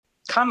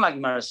kind of like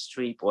Meryl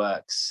Streep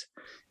works.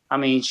 I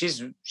mean,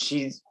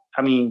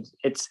 I mean,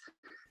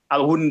 I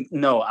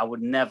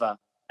would never,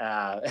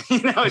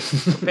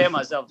 compare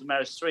myself to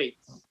Meryl Streep.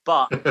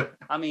 But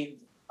I mean,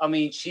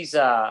 she's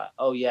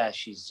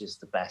she's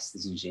just the best,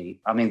 isn't she?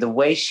 I mean, the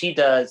way she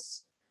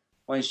does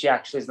when she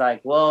actually is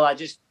like, well, I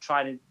just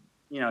try to,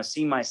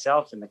 see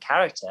myself in the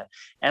character.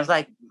 And it's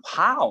like,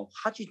 how'd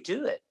you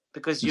do it?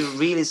 Because you're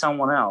really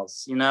someone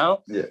else, Yeah.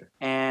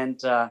 And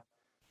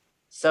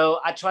so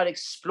I try to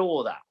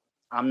explore that.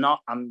 I'm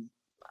not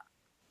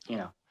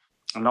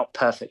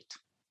perfect,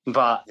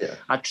 but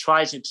I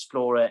try to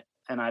explore it,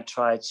 and I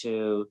try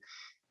to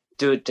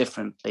do it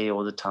differently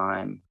all the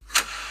time.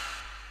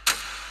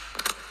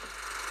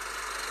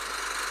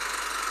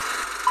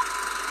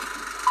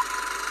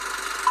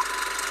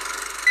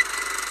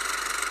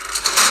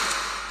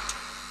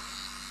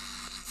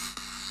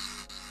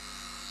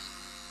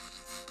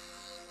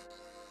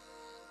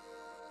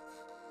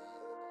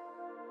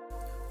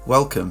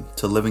 Welcome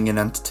to Living in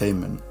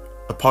Entertainment,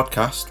 a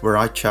podcast where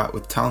I chat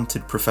with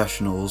talented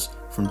professionals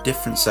from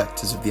different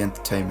sectors of the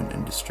entertainment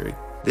industry.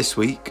 This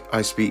week,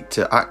 I speak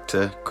to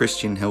actor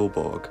Christian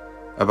Hillborg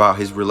about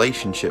his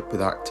relationship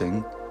with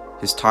acting,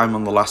 his time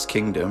on The Last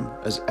Kingdom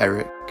as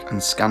Eric,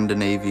 and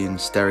Scandinavian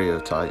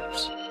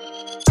stereotypes.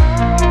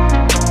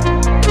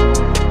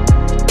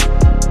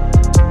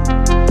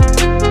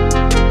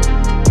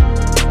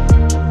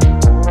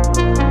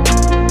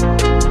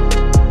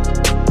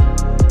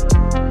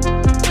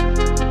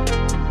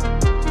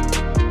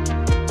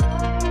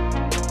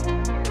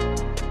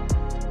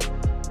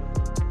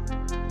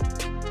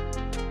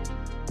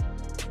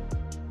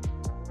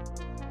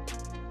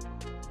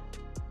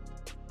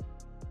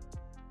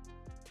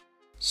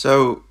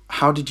 So,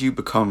 how did you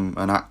become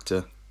an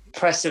actor?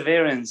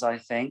 Perseverance, I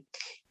think,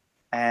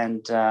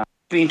 and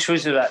being true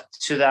to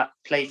that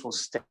playful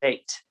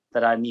state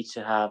that I need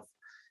to have.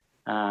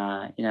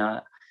 I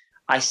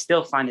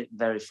still find it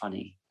very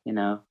funny,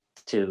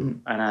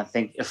 too, and I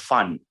think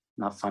fun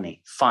to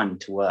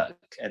work,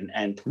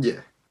 and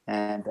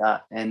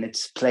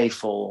it's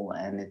playful,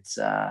 and it's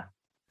and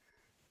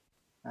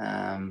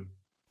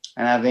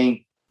I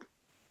think.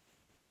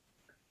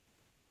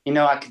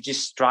 I could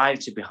just strive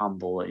to be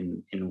humble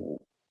in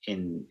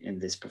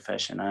this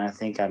profession, and I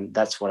think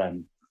that's what I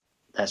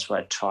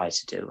try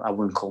to do. I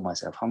wouldn't call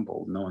myself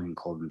humble. No one can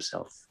call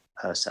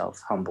herself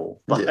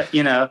humble, but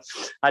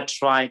I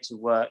try to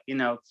work.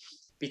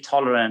 Be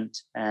tolerant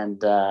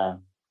and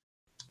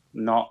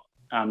not.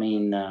 I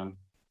mean,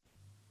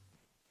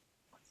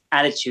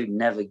 attitude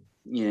never.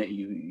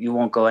 You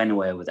won't go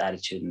anywhere with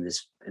attitude in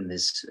this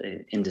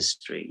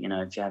industry.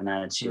 If you have an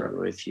attitude,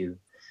 or if you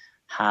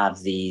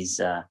have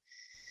these.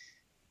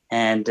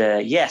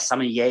 Yes,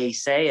 I'm a yay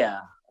sayer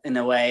in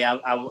a way.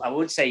 I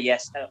would say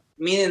yes.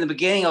 In the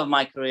beginning of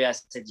my career, I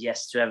said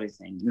yes to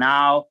everything.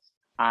 Now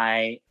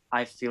I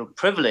feel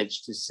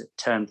privileged to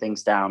turn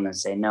things down and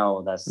say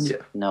no.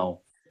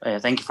 No.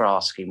 Thank you for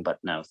asking, but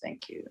no,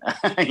 thank you.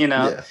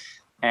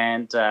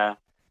 And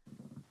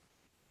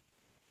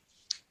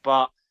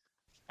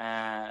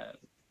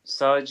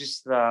so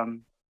just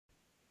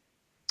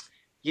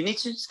you need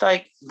to just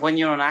when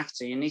you're an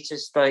actor, you need to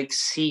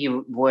see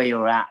where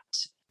you're at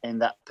in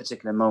that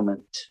particular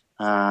moment.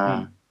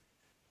 I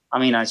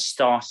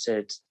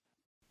started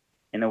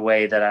in a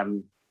way that I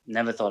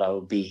never thought I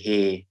would be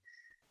here.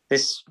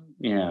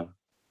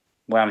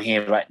 Where I'm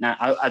here right now.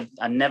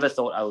 I never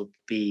thought I would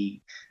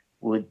be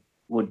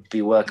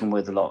working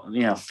with a lot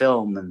of,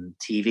 film and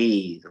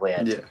TV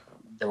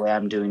the way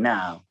I'm doing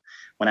now.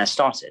 When I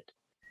started,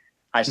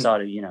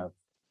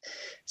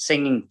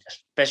 singing,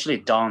 especially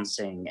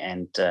dancing,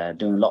 and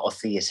doing a lot of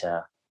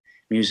theatre,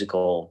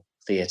 musical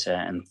theatre,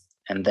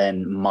 and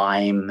then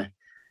mime,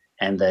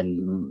 and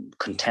then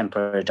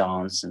contemporary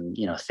dance, and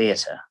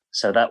theatre.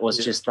 So that was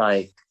just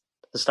the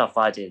stuff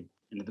I did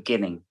in the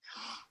beginning,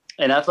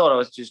 and I thought I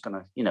was just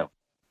gonna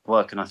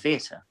work in a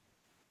theatre.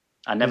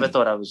 I never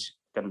thought I was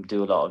gonna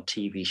do a lot of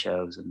TV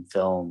shows and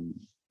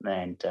film,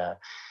 and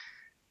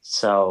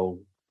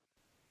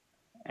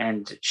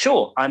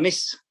sure, I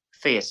miss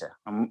theatre.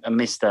 I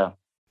miss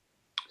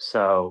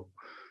so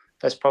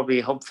that's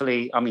probably,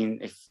 hopefully,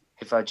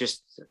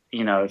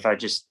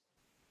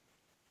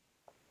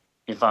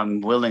 if I'm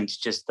willing to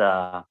just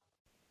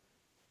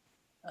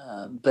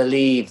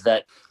believe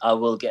that I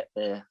will get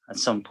there at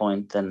some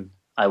point, then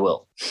I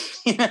will.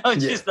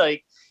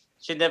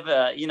 Should never,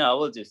 I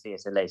will do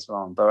theatre later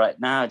on. But right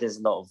now, there's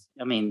a lot of,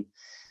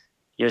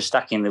 you're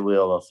stuck in the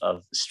wheel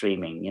of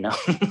streaming, Yeah,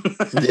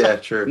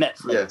 true.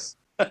 Netflix.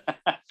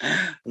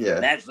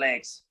 Yeah.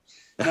 Netflix.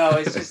 No,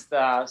 it's just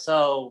and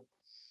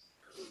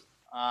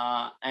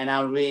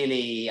I'm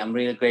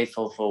really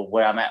grateful for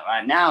where I'm at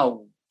right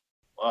now.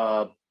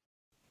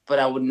 But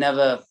I would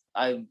never,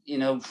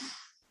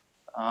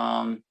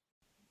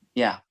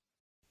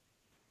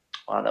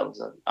 Wow,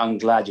 I'm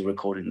glad you're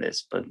recording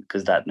this, but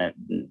because that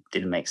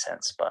didn't make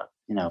sense. But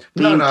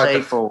being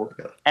playful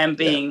and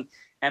being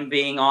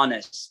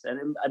honest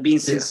and being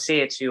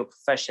sincere to your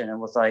profession, and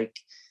was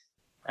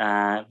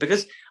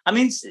because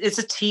it's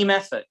a team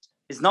effort.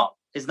 It's not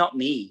not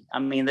me. I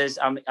mean,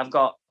 I've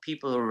got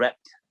people who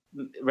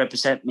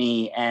represent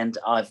me, and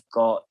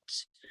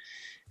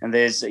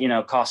there's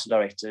casting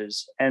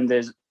directors, and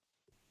there's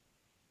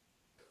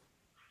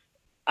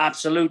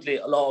absolutely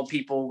a lot of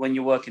people when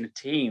you work in a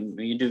team.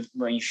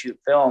 When you shoot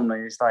film,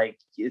 and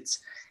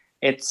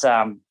it's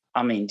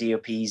I mean,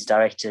 DOPs,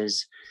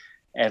 directors,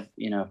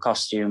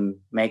 costume,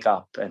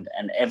 makeup, and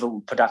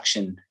every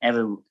production,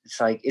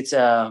 it's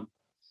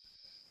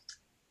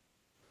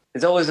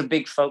always a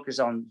big focus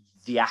on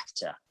the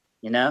actor,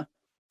 Yeah.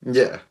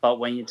 But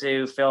when you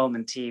do film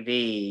and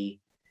TV,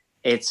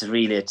 it's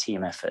really a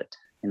team effort,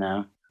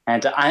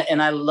 And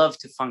I love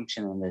to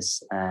function in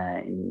this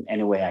in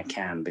any way I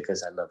can,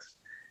 because I love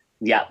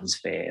the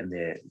atmosphere and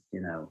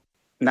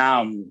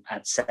now I'm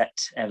at set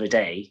every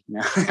day,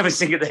 every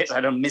single day. So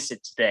I don't miss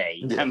it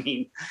today. Yeah. I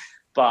mean,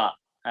 but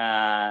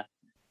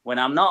when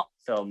I'm not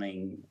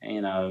filming,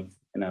 in a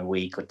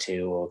week or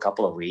two or a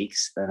couple of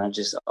weeks, then I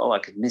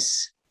could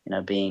miss,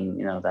 being,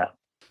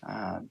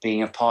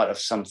 being a part of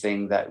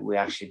something that we're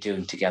actually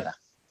doing together,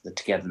 the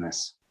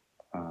togetherness.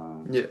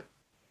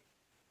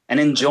 And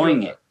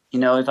enjoying it.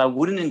 If I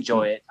wouldn't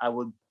enjoy it, I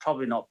would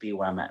probably not be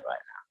where I'm at right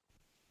now.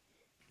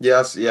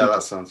 Yes, yeah,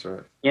 that sounds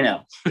right.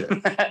 Yeah.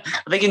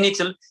 I think you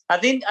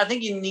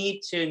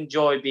need to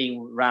enjoy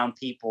being around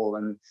people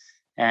and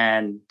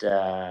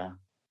to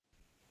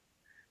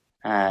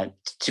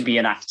be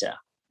an actor.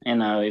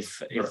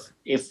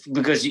 If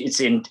because it's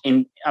in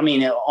I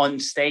mean, on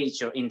stage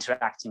you're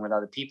interacting with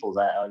other people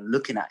that are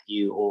looking at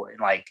you, or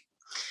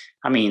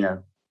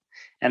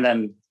and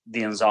then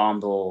the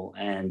ensemble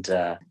and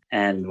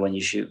when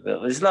you shoot,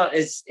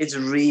 it's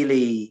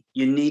really,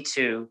 you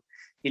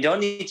don't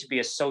need to be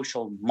a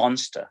social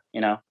monster,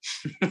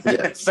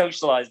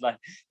 socialize, but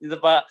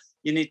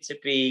you need to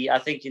be, I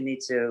think you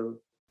need to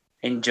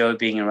enjoy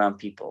being around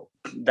people.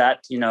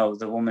 That,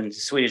 the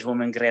Swedish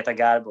woman, Greta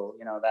Garbo,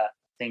 that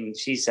thing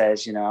she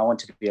says, I want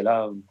to be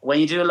alone. When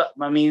you do,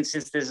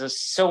 since there's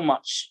so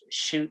much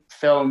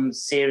film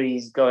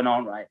series going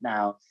on right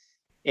now,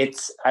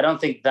 I don't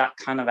think that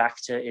kind of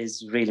actor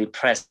is really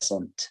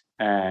present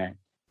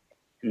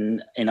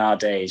in our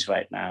days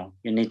right now.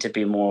 You need to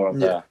be more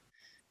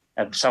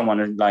of someone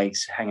who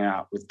likes hanging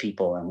out with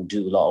people and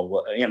do a lot of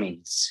work.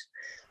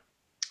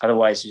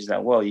 Otherwise it's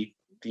like, well,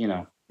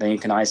 then you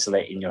can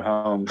isolate in your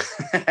home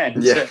and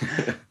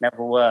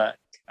never work.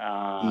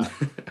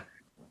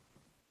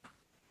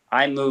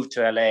 I moved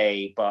to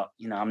LA, but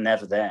I'm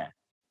never there.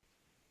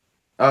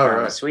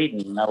 Right.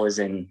 Sweden.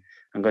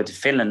 I'm going to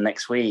Finland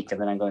next week, and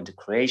then I'm going to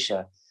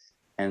Croatia,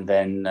 and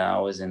then I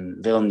was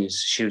in Vilnius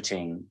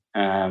shooting.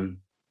 I'm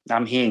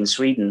here in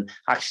Sweden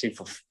actually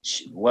for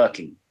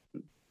working,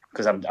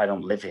 because I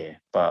don't live here,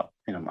 but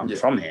I'm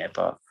from here,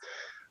 but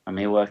I'm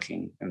here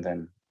working. And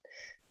then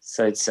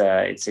so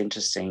it's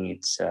interesting.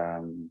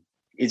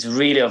 It's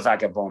really a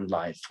vagabond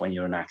life when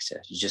you're an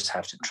actor. You just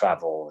have to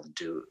travel and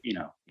do,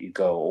 you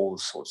go all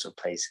sorts of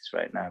places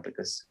right now,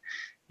 because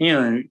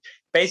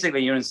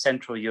basically you're in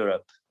Central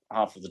Europe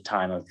half of the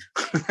time of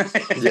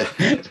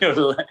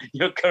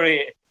your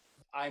career.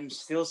 I'm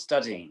still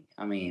studying,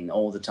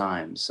 all the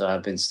time. So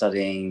I've been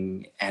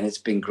studying, and it's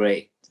been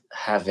great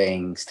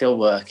still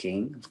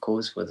working, of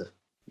course, with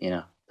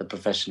the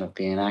profession of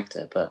being an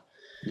actor,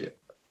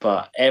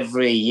 but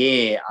every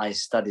year I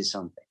study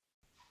something.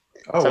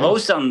 So I've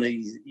always done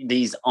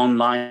these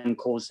online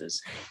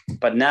courses,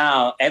 but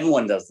now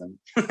everyone does them.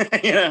 So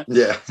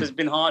it's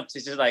been hard to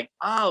just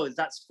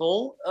that's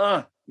full.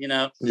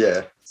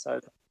 So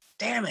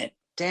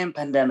damn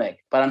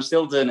pandemic, but I'm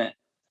still doing it.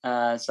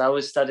 So I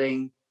was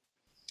studying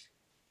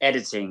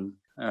editing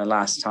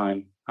last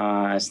time.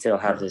 I still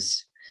have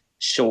this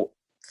short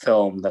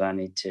film that I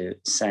need to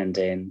send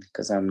in,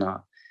 because I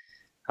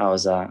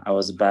was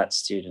a bad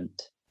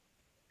student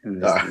in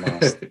this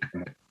last.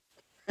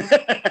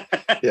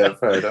 Yeah,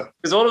 fair enough.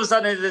 Because all of a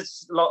sudden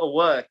there's a lot of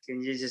work,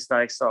 and you just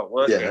start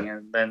working,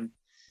 and then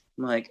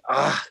I'm like,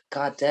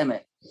 god damn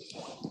it.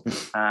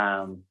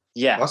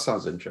 That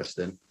sounds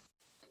interesting.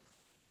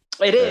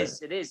 It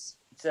is.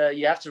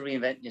 You have to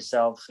reinvent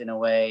yourself in a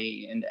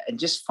way, and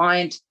just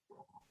find,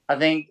 I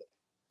think,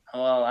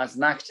 well, as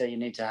an actor, you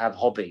need to have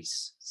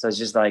hobbies. So it's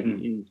just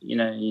you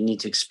need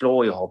to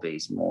explore your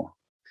hobbies more.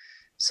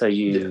 So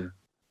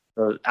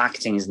so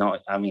acting is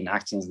not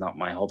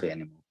my hobby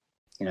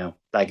anymore,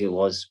 like it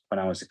was when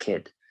I was a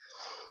kid,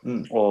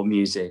 or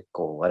music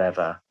or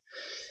whatever,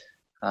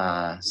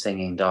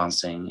 singing,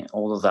 dancing,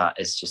 all of that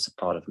is just a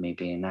part of me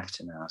being an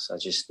actor now. So I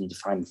just need to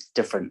find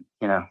different,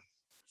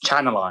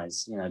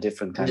 channelize,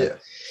 different kind of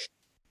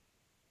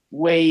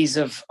ways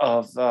of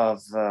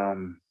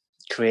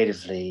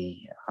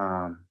creatively,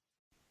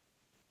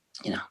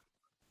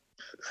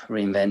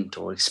 reinvent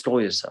or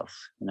explore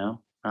yourself,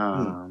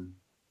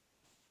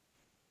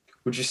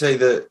 Would you say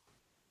that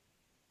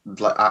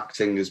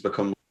acting has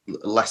become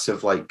less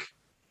of a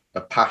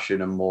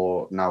passion and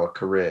more now a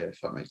career,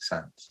 if that makes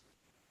sense?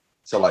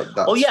 So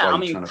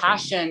that's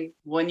passion,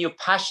 when you're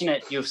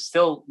passionate,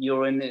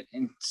 you're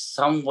in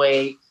some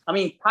way.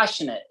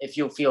 Passionate, if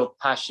you feel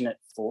passionate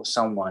for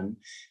someone,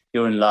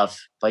 you're in love,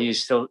 but you're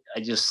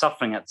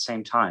suffering at the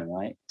same time,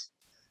 right?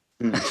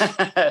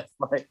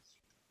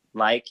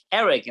 like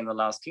Eric in The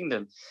Last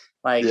Kingdom,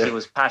 he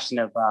was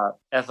passionate about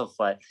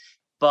Ethelflaed,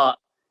 but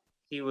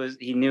he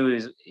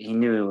knew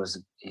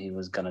he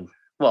was gonna.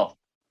 Well,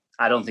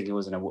 I don't think he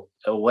was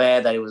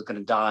aware that he was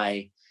gonna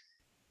die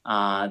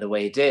the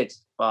way he did,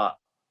 but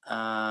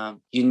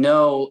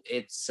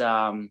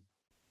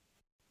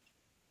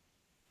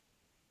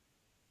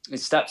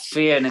it's that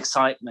fear and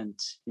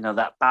excitement,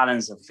 that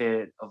balance of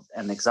fear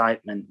and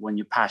excitement when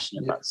you're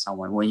passionate about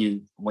someone, when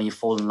you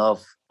fall in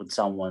love with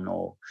someone,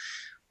 or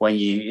when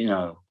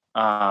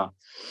I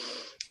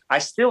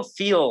still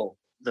feel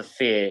the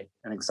fear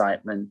and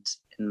excitement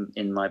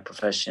in my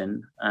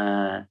profession.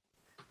 But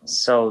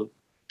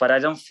I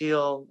don't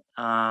feel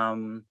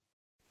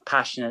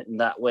passionate in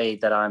that way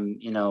that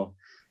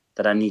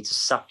that I need to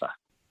suffer.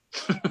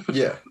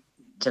 Yeah.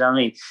 Do you know what I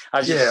mean?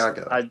 I get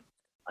it.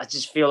 I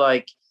just feel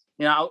like,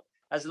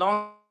 as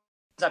long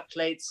as I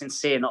played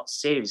sincere, not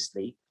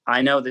seriously,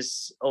 I know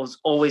there's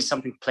always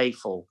something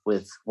playful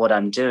with what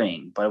I'm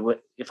doing.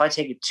 But if I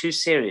take it too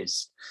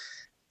serious,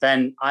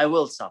 then I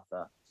will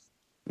suffer.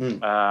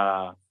 And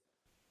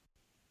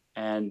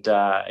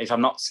if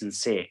I'm not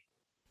sincere,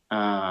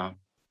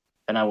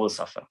 then I will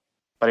suffer.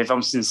 But if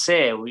I'm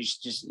sincere,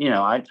 which just,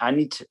 I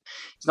need to,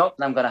 it's not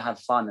that I'm going to have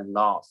fun and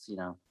laugh,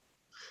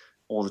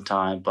 all the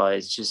time, but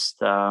it's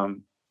just,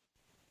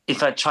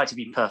 if I try to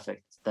be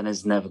perfect, then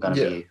it's never going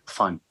to be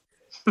fun.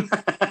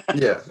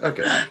 Yeah.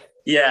 Okay.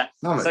 Yeah.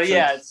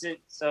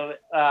 So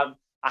I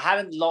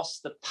haven't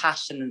lost the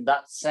passion in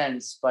that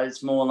sense, but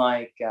it's more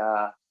like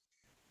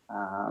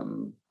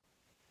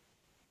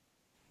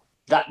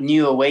that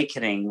new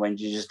awakening when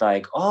you're just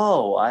like,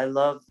 oh, I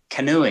love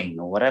canoeing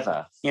or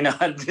whatever.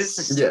 This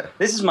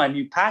is my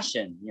new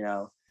passion.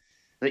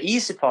 The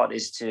easy part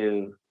is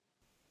to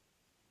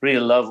really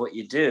love what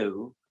you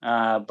do,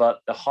 but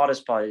the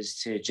hardest part is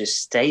to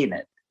just stay in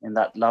it, in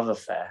that love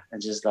affair,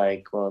 and just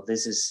like, well,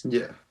 this is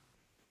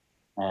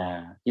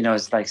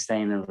it's like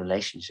staying in a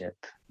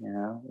relationship,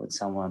 with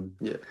someone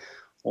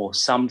or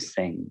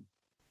something.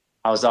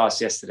 I was asked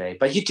yesterday,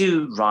 but you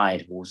do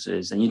ride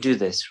horses and you do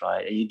this,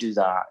 right? And you do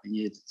that. And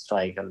it's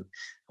like, I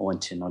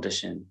went to an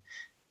audition.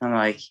 I'm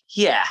like,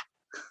 yeah,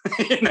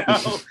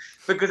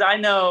 because I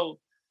know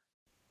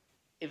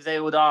if they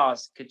would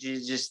ask, could you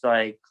just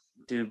like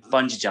do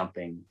bungee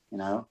jumping,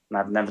 and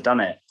I've never done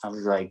it. I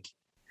was like,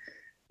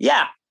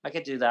 yeah, I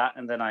could do that.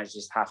 And then I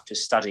just have to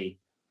study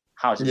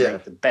how to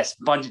make the best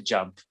bungee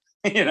jump,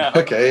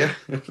 Okay.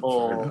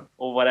 or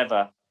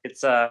whatever.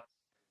 It's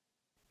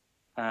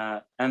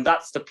and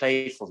that's the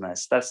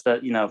playfulness. That's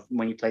the,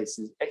 when you play, it's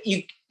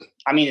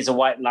a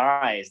white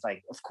lie. It's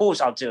like, of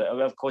course I'll do it.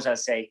 Of course I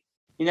say,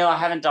 I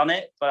haven't done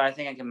it, but I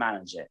think I can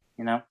manage it,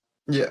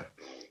 Yeah.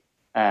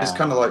 It's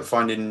kind of like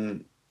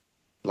finding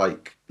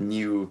like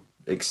new,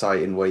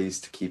 exciting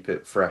ways to keep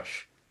it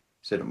fresh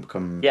so it don't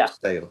become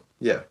stale.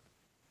 Yeah.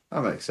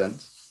 That makes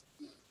sense.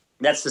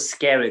 That's the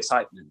scary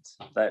excitement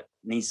that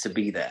needs to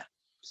be there.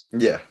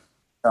 Yeah.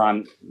 So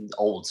I'm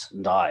old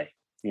and die,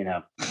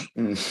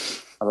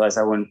 Otherwise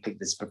I wouldn't pick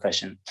this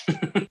profession.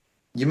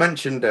 You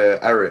mentioned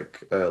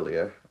Eric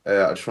earlier.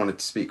 I just wanted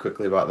to speak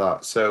quickly about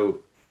that. So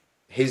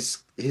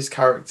his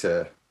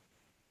character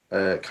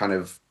kind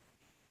of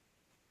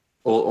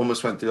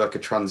almost went through like a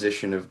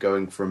transition of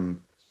going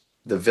from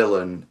the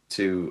villain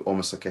to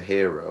almost like a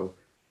hero.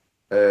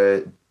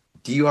 Do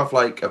you have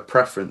like a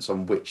preference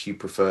on which you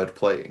preferred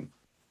playing?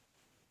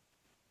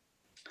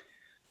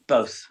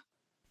 Both.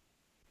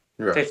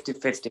 Right.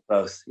 50-50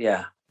 both.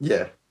 Yeah.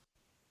 Yeah.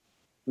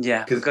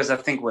 Yeah, because I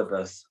think we're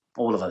both,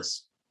 all of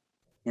us,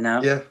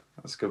 Yeah,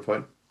 that's a good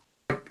point.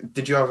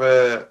 Did you have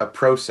a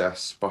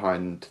process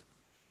behind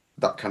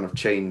that kind of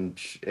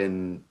change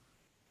in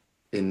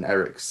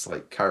Eric's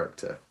like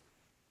character?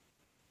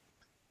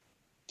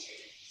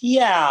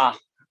 Yeah,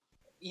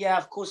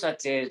 of course I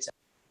did.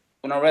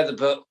 When I read the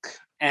book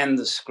and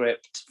the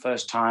script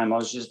first time, I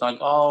was just like,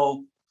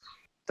 oh,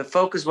 the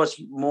focus was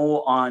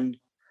more on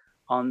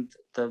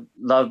the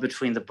love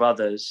between the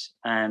brothers.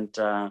 And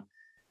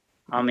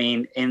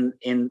in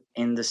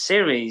the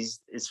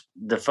series, it's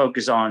the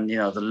focus on,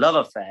 the love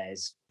affair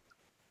is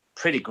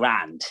pretty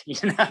grand,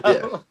 with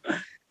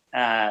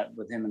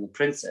him and the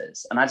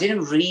princess. And I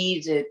didn't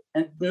read it,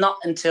 and not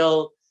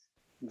until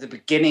the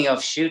beginning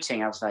of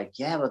shooting, I was like,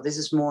 yeah, but this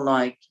is more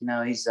like,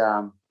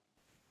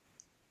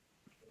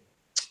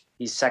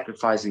 he's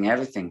sacrificing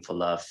everything for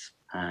love.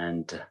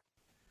 And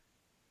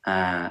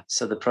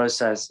so the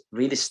process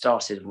really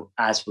started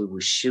as we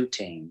were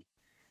shooting,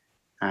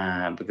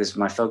 because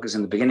my focus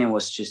in the beginning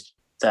was just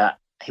that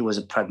he was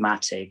a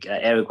pragmatic,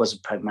 Eric was a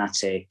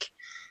pragmatic,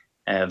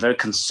 very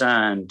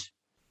concerned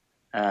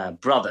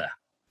brother.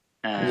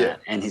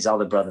 And his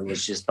other brother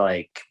was just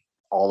like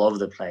all over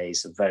the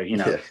place, very, he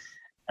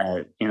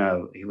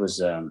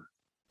was,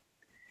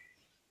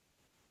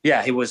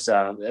 he was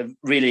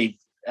really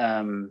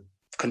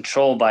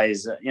controlled by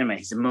his,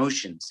 his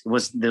emotions.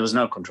 There was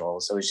no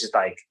control, so it's just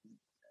like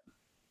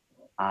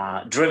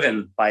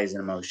driven by his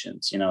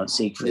emotions,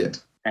 Siegfried.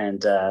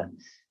 And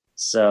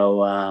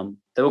So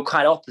they were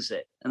quite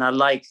opposite, and I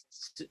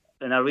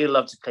really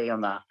love to play on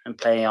that and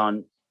play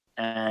on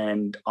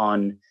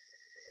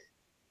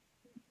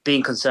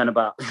being concerned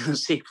about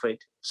Siegfried.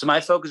 So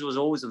my focus was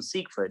always on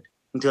Siegfried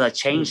until I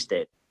changed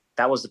it.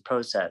 That was the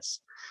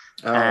process.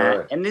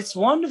 Right. And it's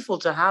wonderful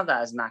to have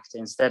that as an actor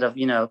instead of,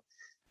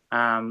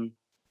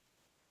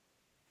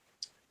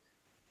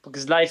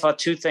 because life are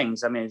two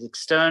things. I mean, it's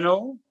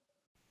external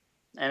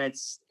and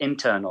it's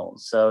internal.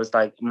 So it's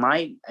like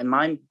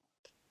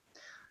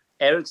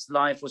Eric's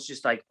life was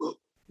just like,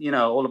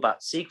 all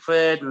about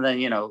Siegfried and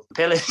then,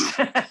 pillage,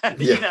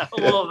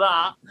 all of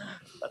that.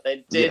 But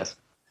they did.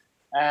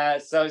 Yeah.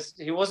 So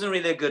he wasn't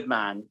really a good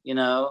man,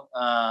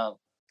 well,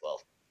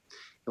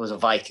 he was a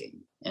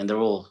Viking and they're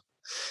all,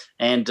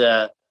 and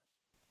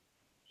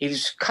he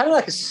was kind of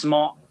like a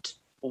smart,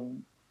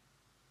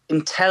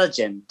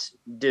 intelligent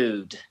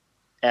dude,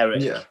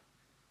 Eric,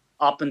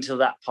 up until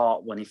that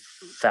part when he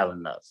fell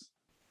in love.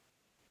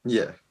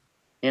 Yeah.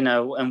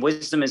 And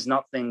wisdom is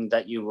nothing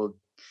that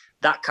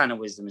kind of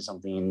wisdom is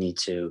something you need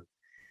to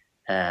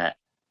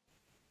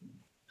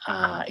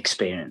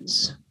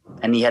experience.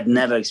 And he had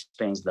never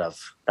experienced love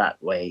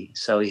that way.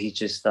 So he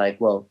just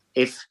like, well,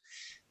 if,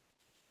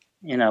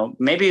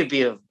 maybe it'd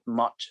be a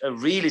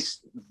really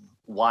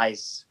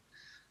wise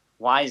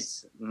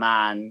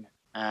man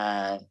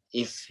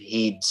if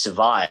he'd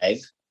survive,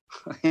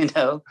 and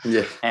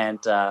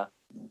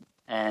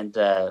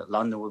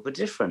London would be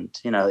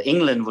different.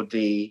 England would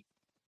be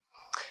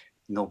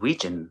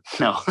Norwegian,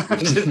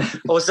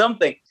 or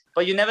something.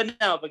 But you never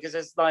know, because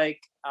it's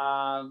like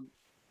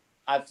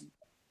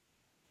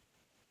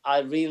I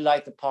really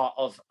like the part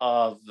of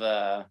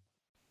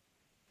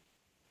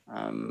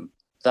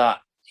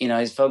that.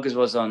 His focus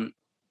was on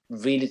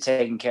really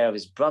taking care of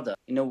his brother.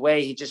 In a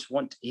way, I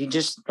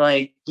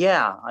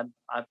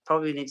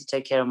probably need to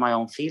take care of my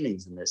own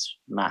feelings in this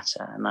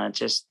matter. And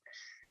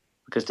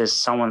because there's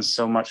someone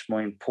so much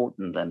more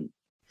important than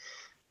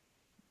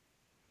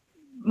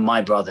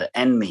my brother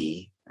and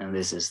me. And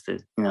this is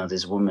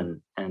this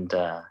woman. And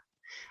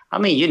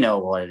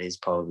what it is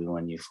probably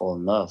when you fall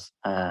in love.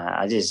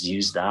 I just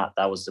used that.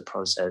 That was the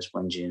process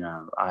when,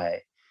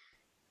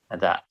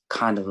 that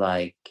kind of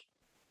like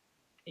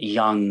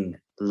young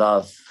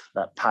love,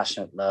 that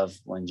passionate love,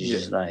 when you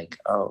just like,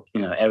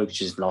 Eric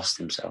just lost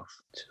himself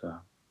to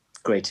a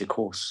greater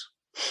cause.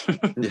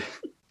 Yeah.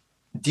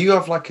 Do you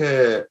have like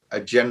a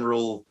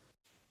general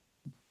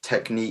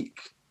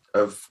technique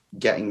of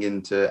getting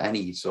into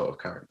any sort of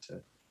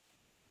character?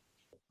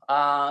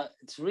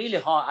 It's really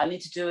hard. I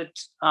need to do it.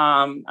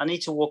 I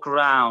need to walk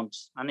around.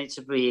 I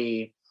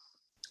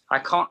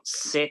can't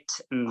sit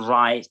and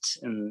write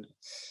and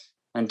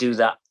do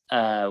that.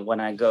 When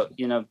I go,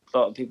 a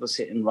lot of people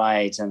sit and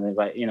write and they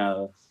write,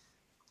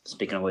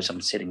 speaking of which,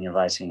 I'm sitting and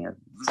writing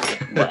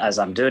as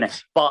I'm doing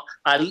it. But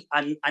I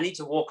need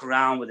to walk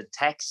around with a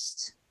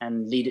text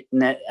and lead it.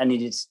 I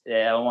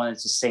want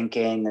it to sink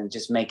in and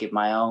just make it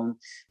my own.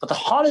 But the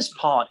hardest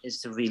part is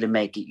to really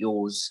make it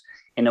yours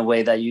in a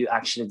way that you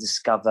actually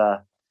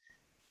discover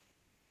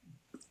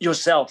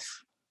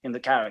yourself in the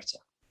character.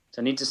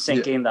 So I need to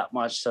sink in that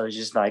much. So it's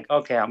just like,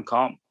 okay, I'm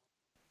calm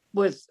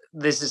with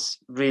this is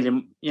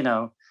really,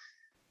 this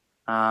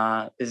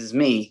is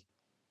me.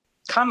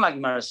 Kind of like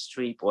Meryl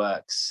Streep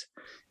works.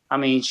 I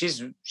mean,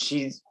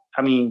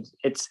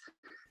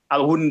 I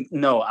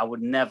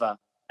would never,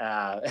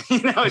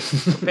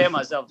 compare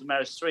myself to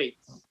Meryl Streep.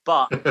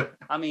 But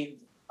I mean,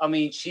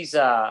 she's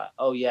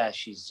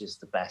she's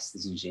just the best,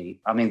 isn't she?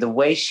 I mean, the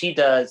way she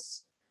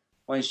does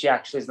when she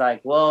actually is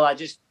like, well, I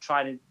just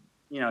try to,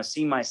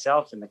 see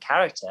myself in the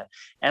character.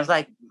 And it's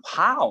like,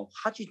 how'd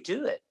you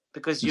do it?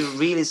 Because you're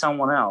really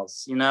someone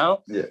else, Yeah.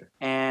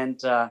 And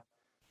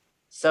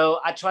so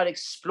I try to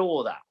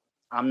explore that.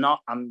 I'm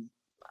not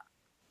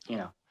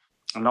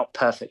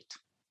perfect,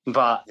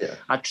 but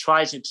I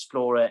try to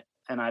explore it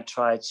and I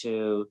try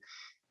to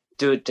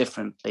do it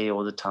differently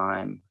all the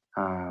time.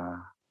 I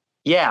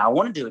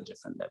want to do it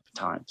different every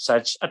time. So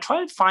I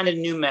try to find a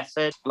new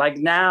method. Like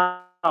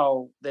now,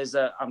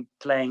 I'm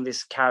playing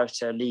this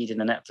character lead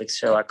in a Netflix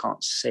show. I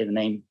can't say the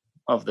name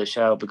of the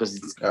show because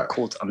it's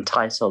called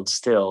Untitled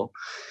still.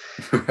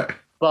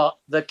 But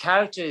the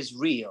character is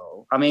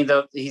real. I mean,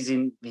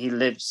 he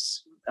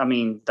lives. I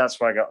mean, that's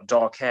why I got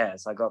dark hair.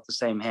 So I got the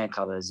same hair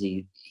color as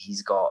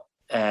he's got.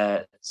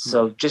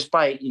 So just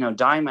by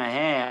dyeing my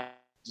hair,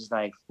 just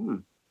like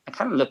I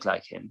kind of look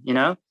like him,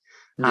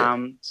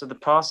 So the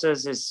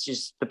process is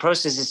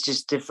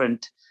just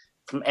different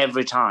from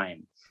every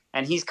time.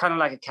 And he's kind of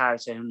like a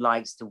character who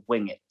likes to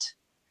wing it.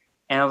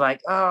 And I was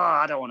like,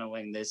 I don't want to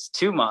wing this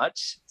too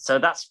much. So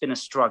that's been a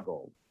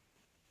struggle.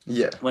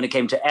 Yeah. When it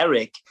came to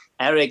Eric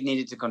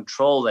needed to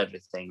control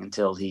everything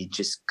until he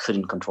just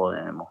couldn't control it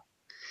anymore.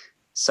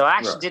 So I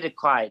actually did it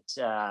quite.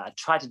 I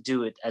tried to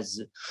do it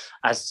as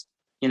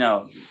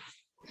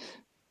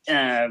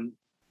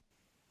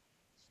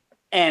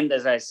and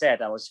as I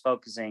said, I was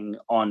focusing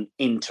on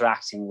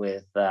interacting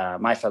with.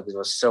 My focus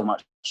was so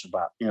much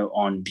about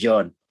on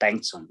Björn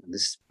Bengtsson in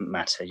this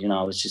matter.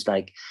 I was just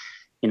like,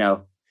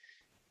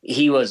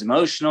 he was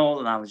emotional,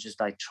 and I was just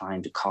like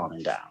trying to calm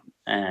him down.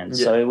 And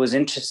so it was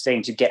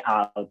interesting to get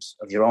out of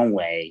your own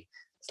way.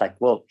 It's like,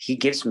 well, he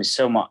gives me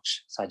so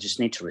much, so I just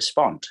need to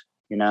respond,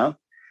 you know?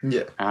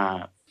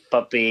 Yeah.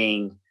 But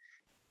being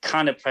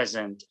kind of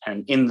present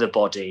and in the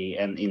body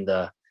and in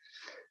the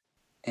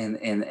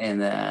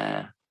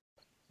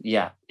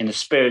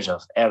spirit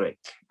of Eric,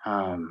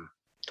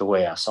 the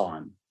way I saw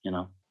him, you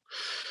know.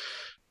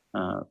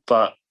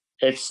 But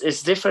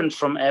it's different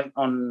from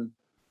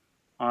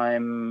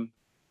I'm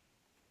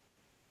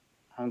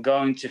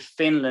going to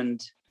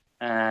Finland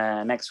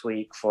next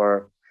week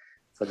for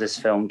this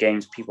film,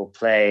 Games People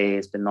Play.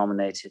 It's been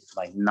nominated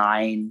for like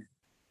 9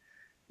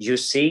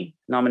 UC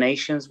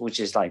nominations, which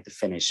is like the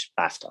Finnish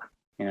BAFTA,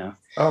 you know.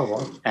 Oh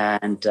wow.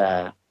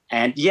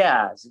 And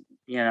yeah,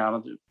 you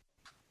know,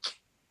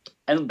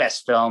 and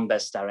best film,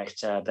 best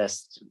director,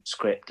 best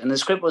script. And the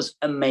script was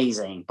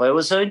amazing. But it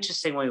was so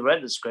interesting when we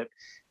read the script,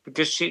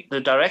 because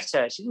the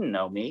director, she didn't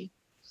know me,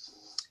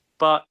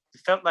 but it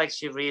felt like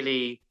she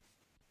really,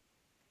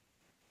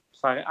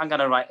 like, I'm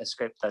gonna write a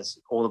script that's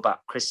all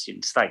about Christian.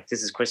 It's like,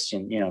 this is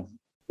Christian, you know,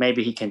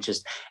 maybe he can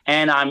just.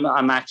 And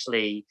I'm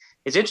actually,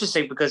 it's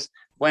interesting because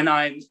when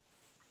I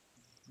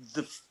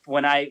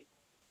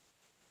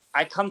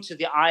come to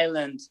the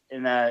island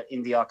in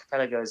the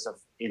archipelagos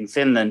in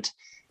Finland,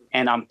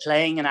 and I'm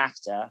playing an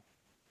actor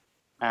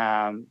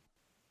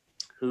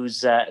who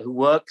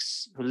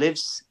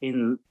lives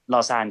in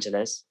Los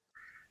Angeles,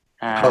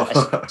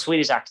 a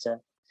Swedish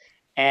actor.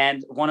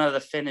 And one of the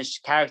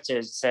Finnish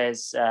characters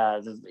says,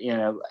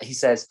 he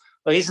says,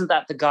 "Well, isn't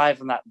that the guy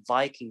from that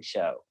Viking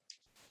show?"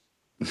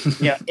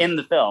 In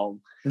the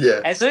film.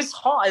 Yeah. And so it's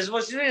hard. It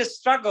was really a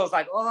struggle. It's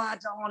like, oh, I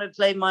don't want to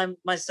play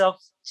myself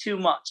too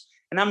much,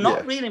 and I'm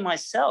not really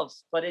myself.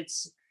 But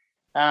it's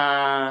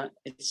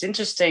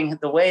interesting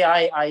the way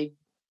I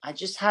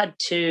just had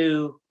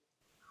to.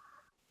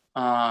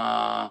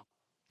 I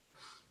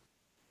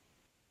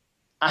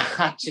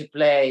had to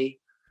play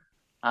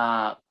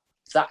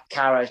that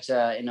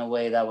character in a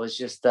way that was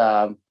just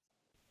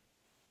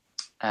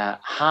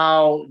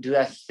how do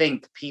I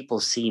think people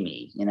see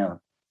me, you know?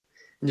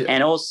 Yeah.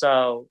 And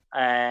also,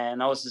 I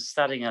was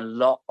studying a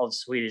lot of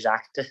Swedish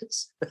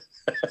actors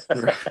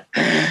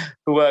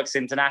who works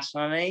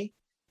internationally,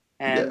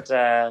 and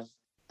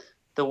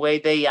the way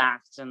they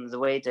act and the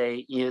way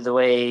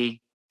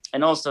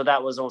and also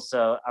that was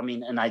also, I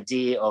mean, an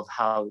idea of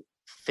how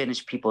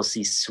Finnish people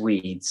see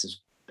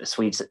Swedes. I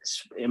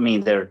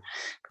mean,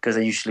 because I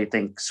usually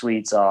think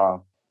Swedes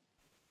are,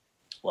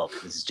 well,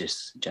 this is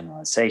just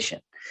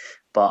generalization,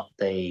 but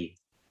they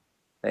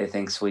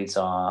think Swedes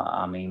are,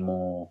 I mean,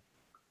 more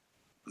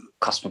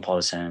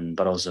cosmopolitan,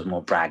 but also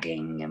more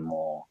bragging and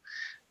more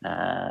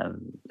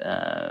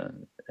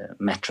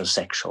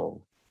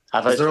metrosexual.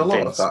 Is there a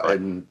lot of that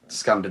in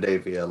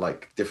Scandinavia,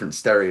 like different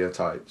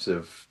stereotypes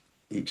of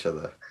each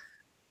other?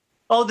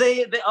 Oh,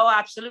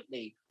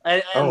 absolutely.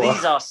 And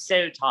these are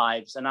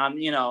stereotypes, and I'm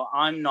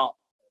not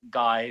a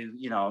guy who,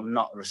 I'm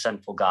not a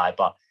resentful guy,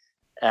 but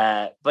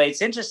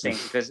it's interesting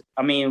because,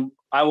 I mean,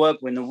 I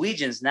work with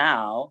Norwegians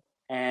now,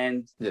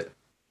 and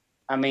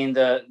I mean,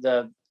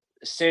 the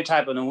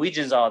stereotype of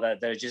Norwegians are that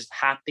they're just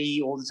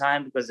happy all the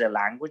time because their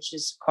language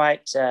is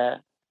quite,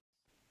 light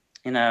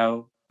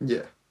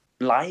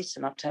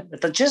and uptempo.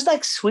 But they're just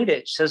like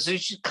Swedish, so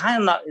it's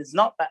kind of not. It's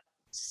not that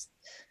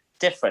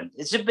different.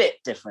 It's a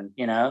bit different,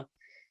 you know.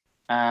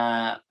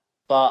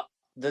 But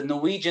the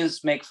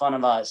Norwegians make fun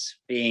of us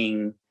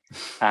being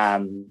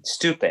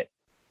stupid,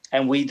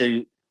 and we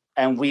do,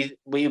 and we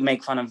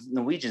make fun of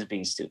Norwegians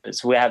being stupid.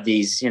 So we have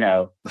these,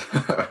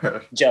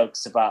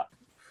 jokes about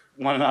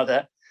one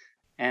another,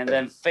 and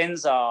then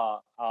Finns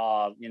are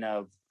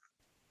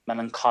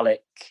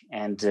melancholic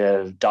and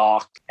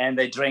dark, and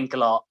they drink a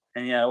lot,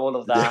 and all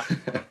of that.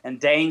 And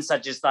Danes are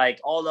just like,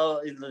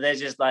 although they're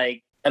just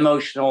like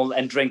emotional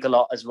and drink a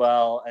lot as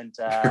well, and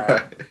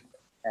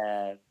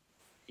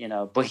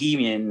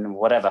bohemian,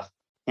 whatever,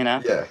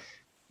 and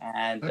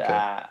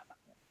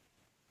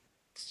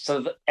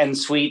and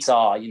Swedes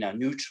are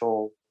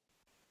neutral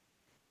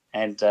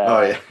and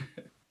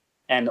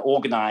and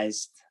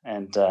organized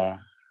and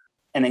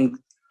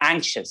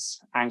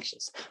anxious.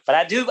 But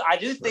I do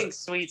think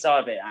Swedes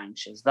are a bit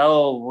anxious,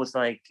 though. It was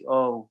like,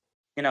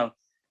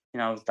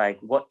 like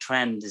what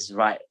trend is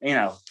right,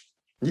 Yeah.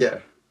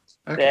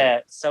 Okay.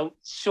 Yeah. So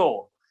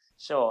sure,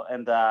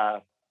 and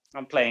I'm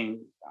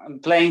playing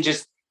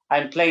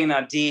an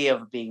idea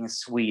of being a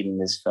Swede in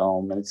this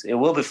film, and it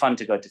will be fun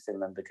to go to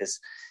Finland because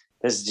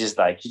there's just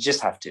like you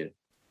just have to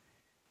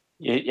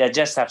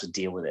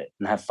deal with it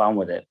and have fun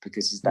with it,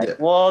 because it's like,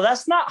 well,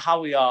 that's not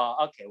how we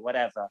are. Okay,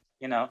 whatever,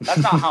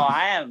 that's not how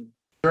I am.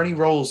 Are there any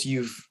roles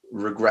you've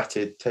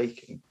regretted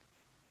taking?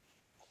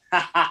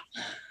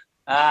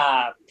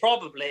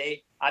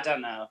 Probably. I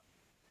don't know.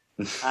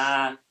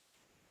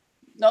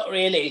 Not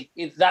really.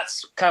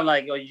 That's kind of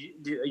like,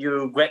 you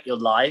regret your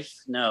life?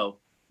 No,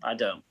 I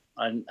don't.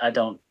 I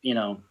don't.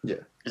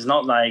 It's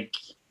not like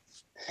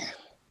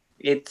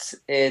it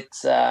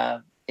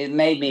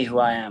made me who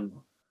I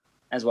am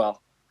as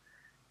well.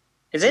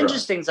 It's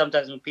interesting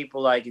sometimes when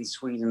people like in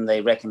Sweden,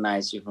 they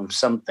recognize you from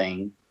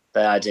something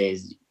that I did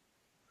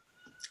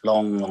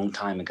long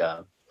time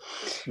ago.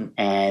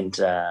 And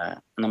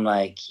I'm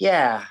like,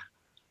 yeah,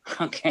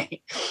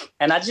 okay.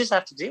 And I just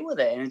have to deal with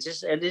it. And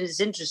it is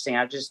interesting.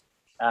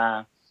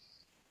 I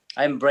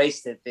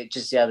embraced it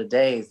just the other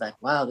day. It's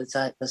like, wow,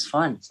 that's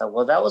fun. It's like,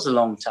 well, that was a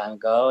long time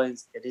ago. And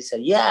he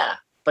said, yeah,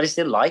 but he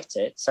still liked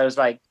it. So I was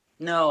like,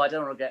 no, I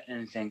don't regret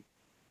anything.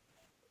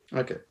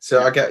 Okay.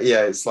 So I get,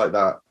 it's like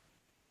that.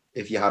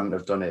 If you hadn't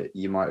have done it,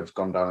 you might have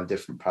gone down a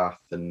different path.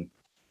 And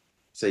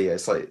so, yeah,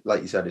 it's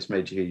like you said, it's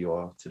made you who you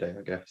are today,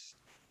 I guess.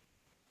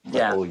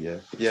 Yeah. Oh, yeah.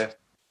 Yeah.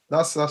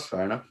 That's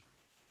fair enough.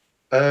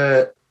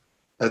 Are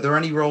there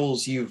any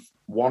roles you've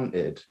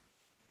wanted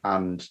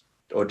and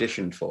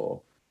auditioned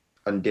for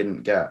and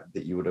didn't get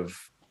that you would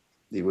have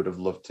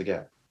loved to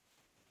get?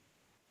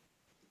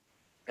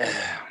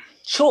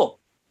 Sure.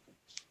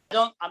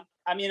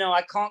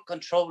 I can't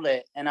control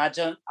it, and I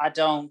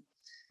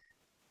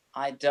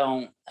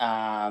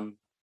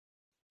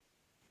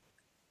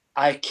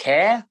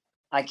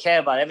care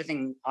about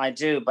everything I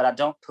do, but I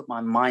don't put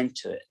my mind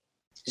to it.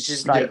 It's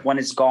just like when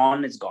it's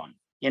gone,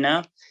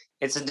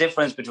 it's a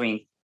difference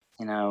between,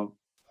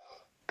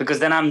 because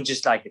then I'm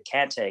just like a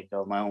caretaker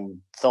of my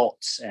own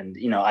thoughts and,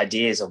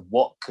 ideas of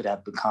what could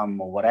have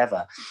become or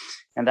whatever.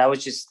 And that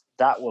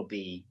would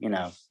be,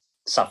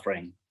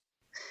 suffering.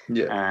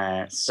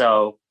 Yeah.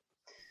 So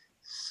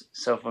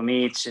for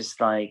me, it's just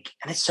like,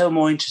 and it's so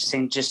more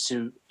interesting just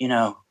to,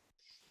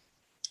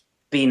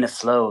 be in the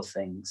flow of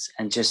things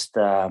and just,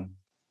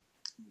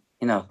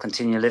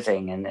 continue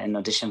living and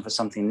audition for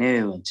something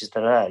new and just,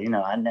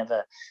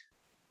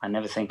 I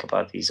never think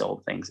about these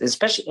old things,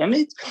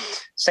 especially,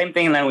 same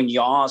thing like when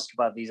you ask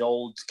about these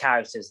old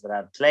characters that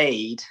I've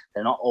played,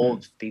 they're not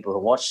old people who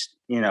watch,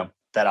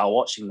 that are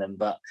watching them.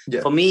 But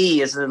for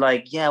me, it's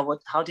like,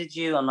 how did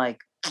you? I'm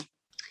like,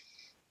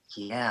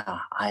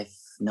 I've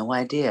no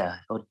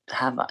idea.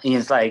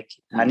 It's like,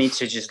 I need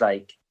to just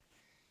like,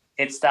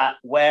 it's that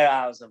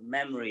warehouse of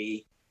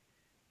memory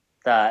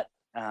that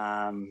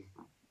I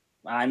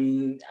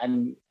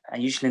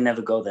usually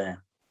never go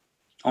there,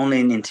 only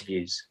in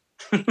interviews.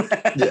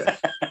 Yeah,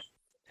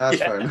 that's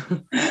fair enough.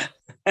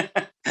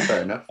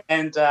 Fair enough.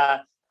 And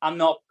I'm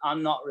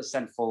not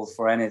resentful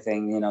for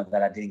anything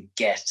that I didn't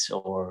get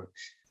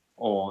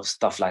or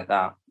stuff like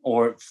that,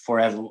 or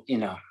forever.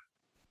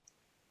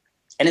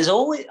 And it's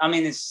always,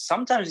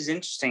 sometimes it's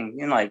interesting,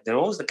 like they're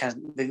always there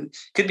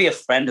could be a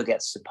friend who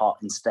gets the part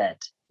instead,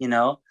 and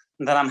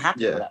then I'm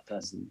happy for that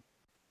person.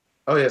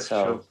 Oh yeah,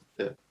 so,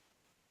 sure.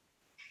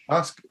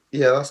 That's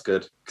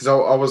good. Because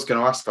I was going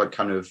to ask, like,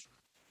 kind of,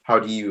 how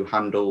do you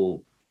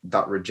handle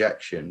that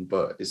rejection?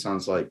 But it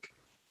sounds like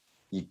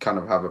you kind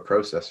of have a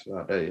process for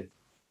that, don't you?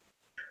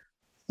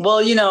 Well,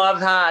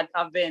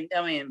 I've been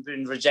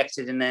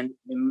rejected in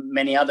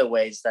many other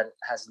ways that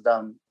hasn't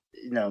done,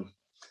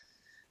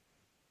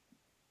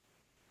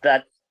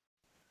 that,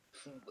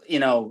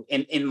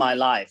 in my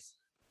life,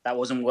 that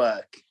wasn't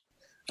work.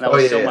 And that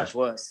was so much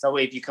worse. So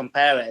if you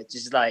compare it, it's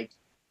just like,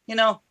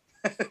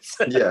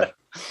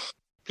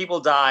 people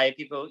die,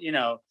 people,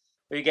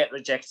 we get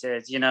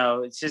rejected,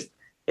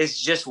 it's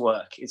just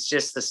work. It's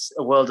just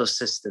a world of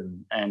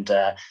system and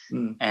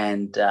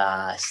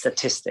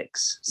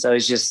statistics. So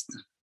it's just,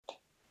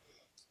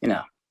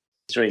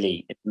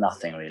 it's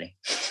nothing really.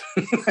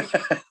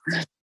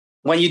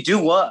 When you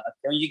do work,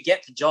 when you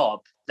get the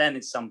job, then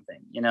it's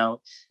something, and I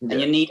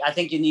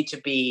think you need to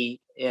be,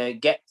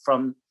 if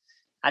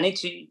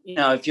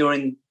you're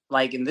in,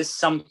 like in this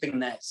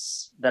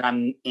somethingness that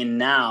I'm in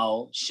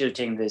now,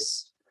 shooting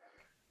this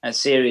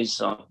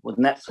series with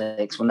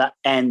Netflix, when that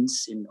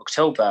ends in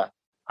October,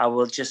 I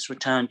will just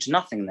return to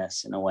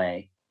nothingness in a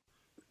way.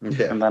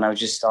 Yeah. And then I'll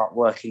just start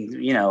working,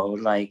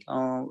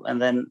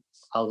 and then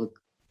I'll,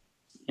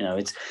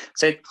 it's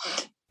so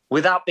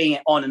without being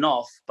on and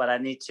off, but I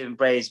need to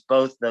embrace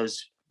both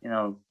those,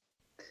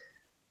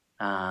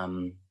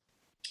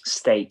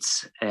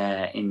 states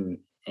in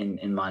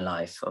my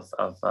life of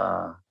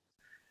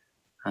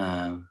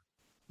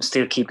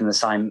still keeping the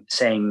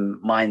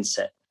same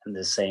mindset and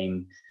the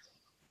same,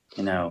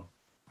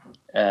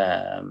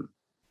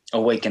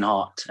 awakened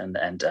heart and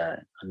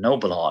a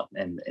noble heart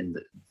in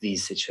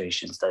these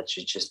situations that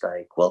you're just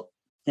like, well,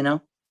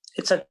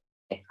 it's okay.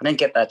 I didn't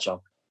get that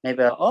job.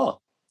 Maybe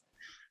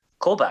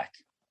callback,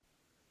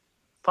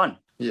 fun,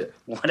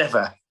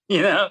 whatever.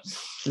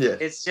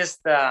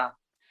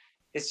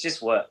 It's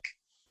just work.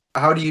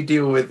 How do you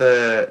deal with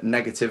the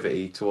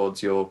negativity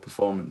towards your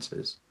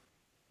performances?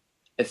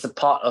 It's a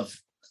part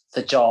of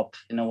the job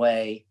in a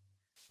way.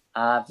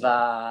 It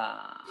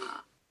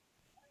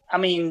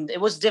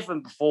was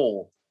different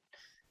before.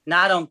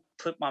 Now I don't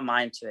put my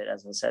mind to it,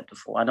 as I said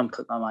before. I don't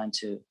put my mind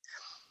to it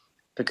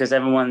because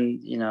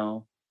everyone,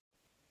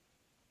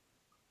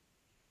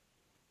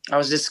 I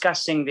was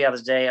discussing the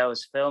other day, I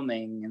was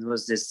filming, and there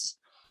was this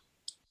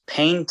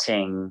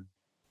painting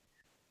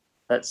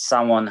that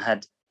someone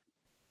had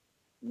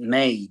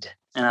made,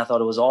 and I thought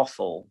it was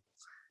awful.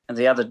 And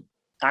the other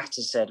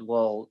actor said,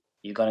 well,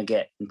 you're going to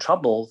get in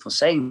trouble for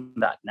saying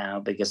that now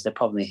because they're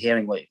probably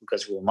hearing what you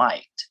guys will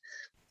might.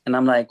 And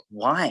I'm like,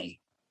 why?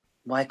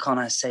 Why can't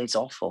I say it's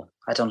awful?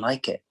 I don't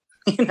like it.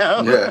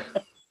 Yeah.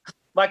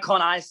 Why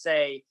can't I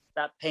say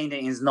that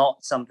painting is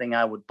not something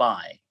I would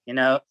buy?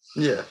 Yeah.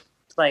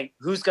 It's like,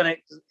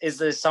 is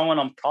there someone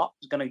on prop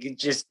who's going to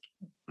just,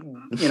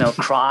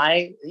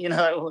 cry?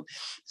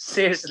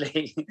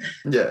 Seriously.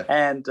 Yeah.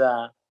 And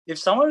if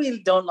someone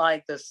really don't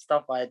like the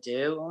stuff I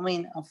do, I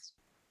mean, of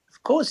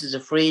course, it's a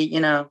free,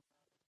 it's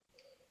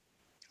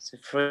a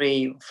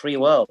free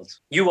world.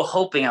 You were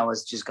hoping I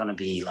was just going to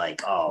be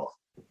like, oh,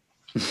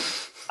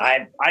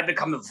 I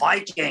become a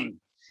Viking.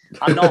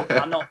 I'm not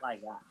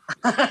like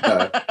that.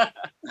 No.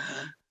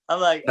 I'm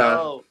like,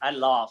 no. I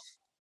laugh.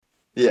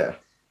 Yeah.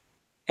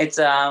 It's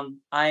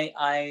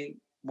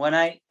when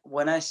I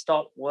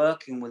stop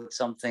working with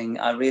something,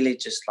 I really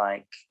just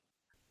like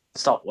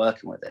stop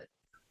working with it.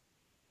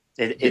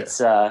 It's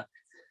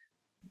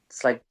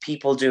like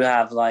people do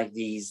have like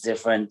these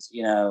different,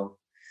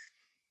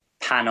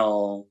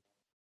 panel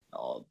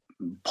or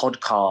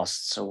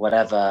podcasts or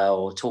whatever,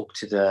 or talk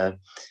to the,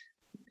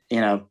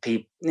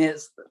 people.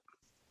 It's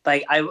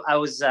like I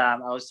was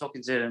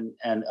talking to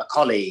a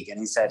colleague, and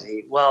he said,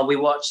 we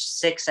watched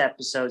 6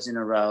 episodes in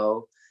a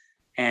row,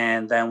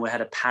 and then we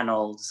had a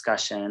panel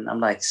discussion. I'm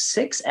like,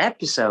 6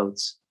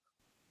 episodes?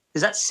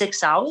 Is that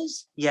 6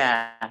 hours?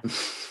 Yeah.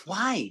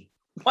 Why?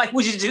 Why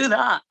would you do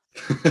that?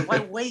 Why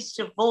waste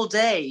a whole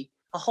day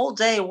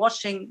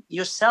watching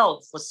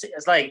yourself?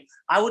 It's like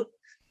I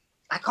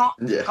can't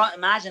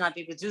imagine how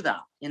people do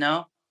that.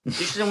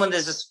 Usually when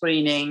there's a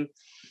screening,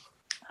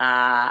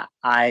 you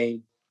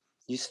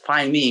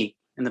find me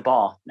in the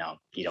bar. No,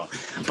 you don't.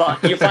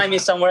 But you find me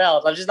somewhere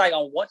else. I'm just like,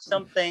 I'll watch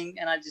something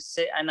and I just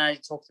sit and I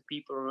talk to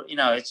people.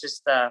 It's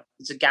just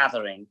it's a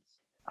gathering.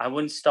 I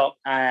wouldn't stop.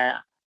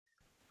 I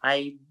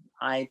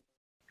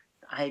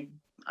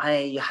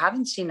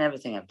haven't seen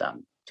everything I've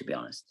done, to be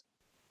honest.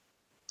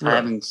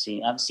 Right.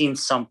 I've seen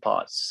some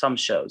parts, some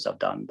shows I've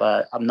done,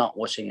 but I'm not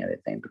watching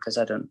everything because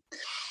I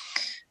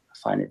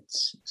find it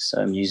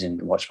so amusing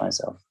to watch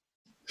myself.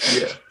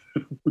 Yeah.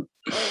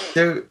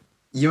 So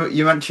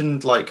you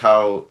mentioned like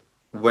how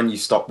when you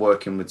stop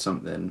working with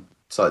something,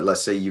 so like,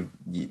 let's say you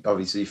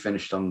obviously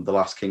finished on The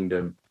Last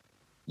Kingdom,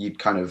 you'd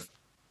kind of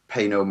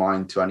pay no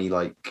mind to any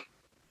like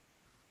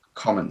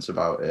comments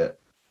about it.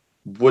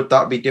 Would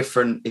that be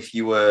different if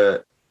you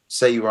were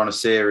on a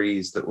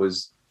series that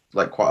was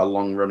like quite a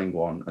long running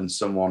one and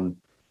someone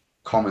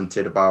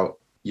commented about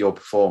your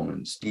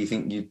performance? Do you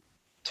think you'd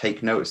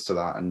take notice to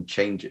that and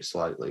change it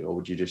slightly, or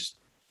would you just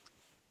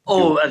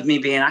of me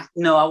being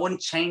no, I wouldn't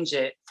change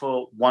it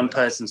for one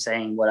person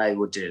saying what I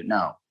would do.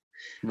 No.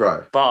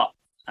 Right. But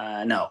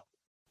no,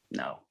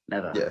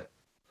 never. Yeah.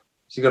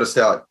 So you got to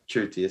stay like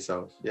true to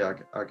yourself. Yeah,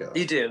 I get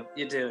that.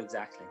 You do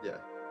exactly. Yeah.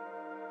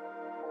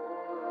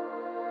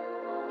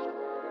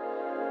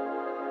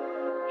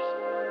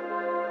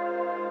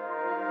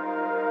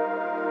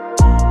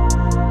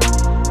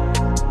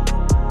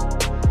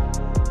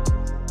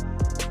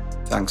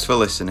 Thanks for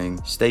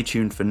listening. Stay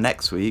tuned for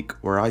next week,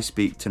 where I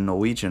speak to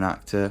Norwegian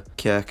actor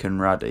Kjerkan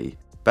Raddy,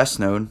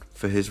 best known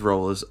for his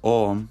role as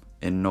Orm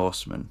in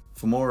Norseman.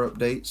 For more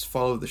updates,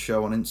 follow the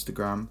show on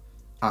Instagram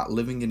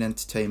 @Living in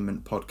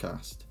Entertainment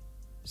Podcast.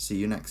 See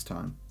you next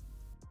time.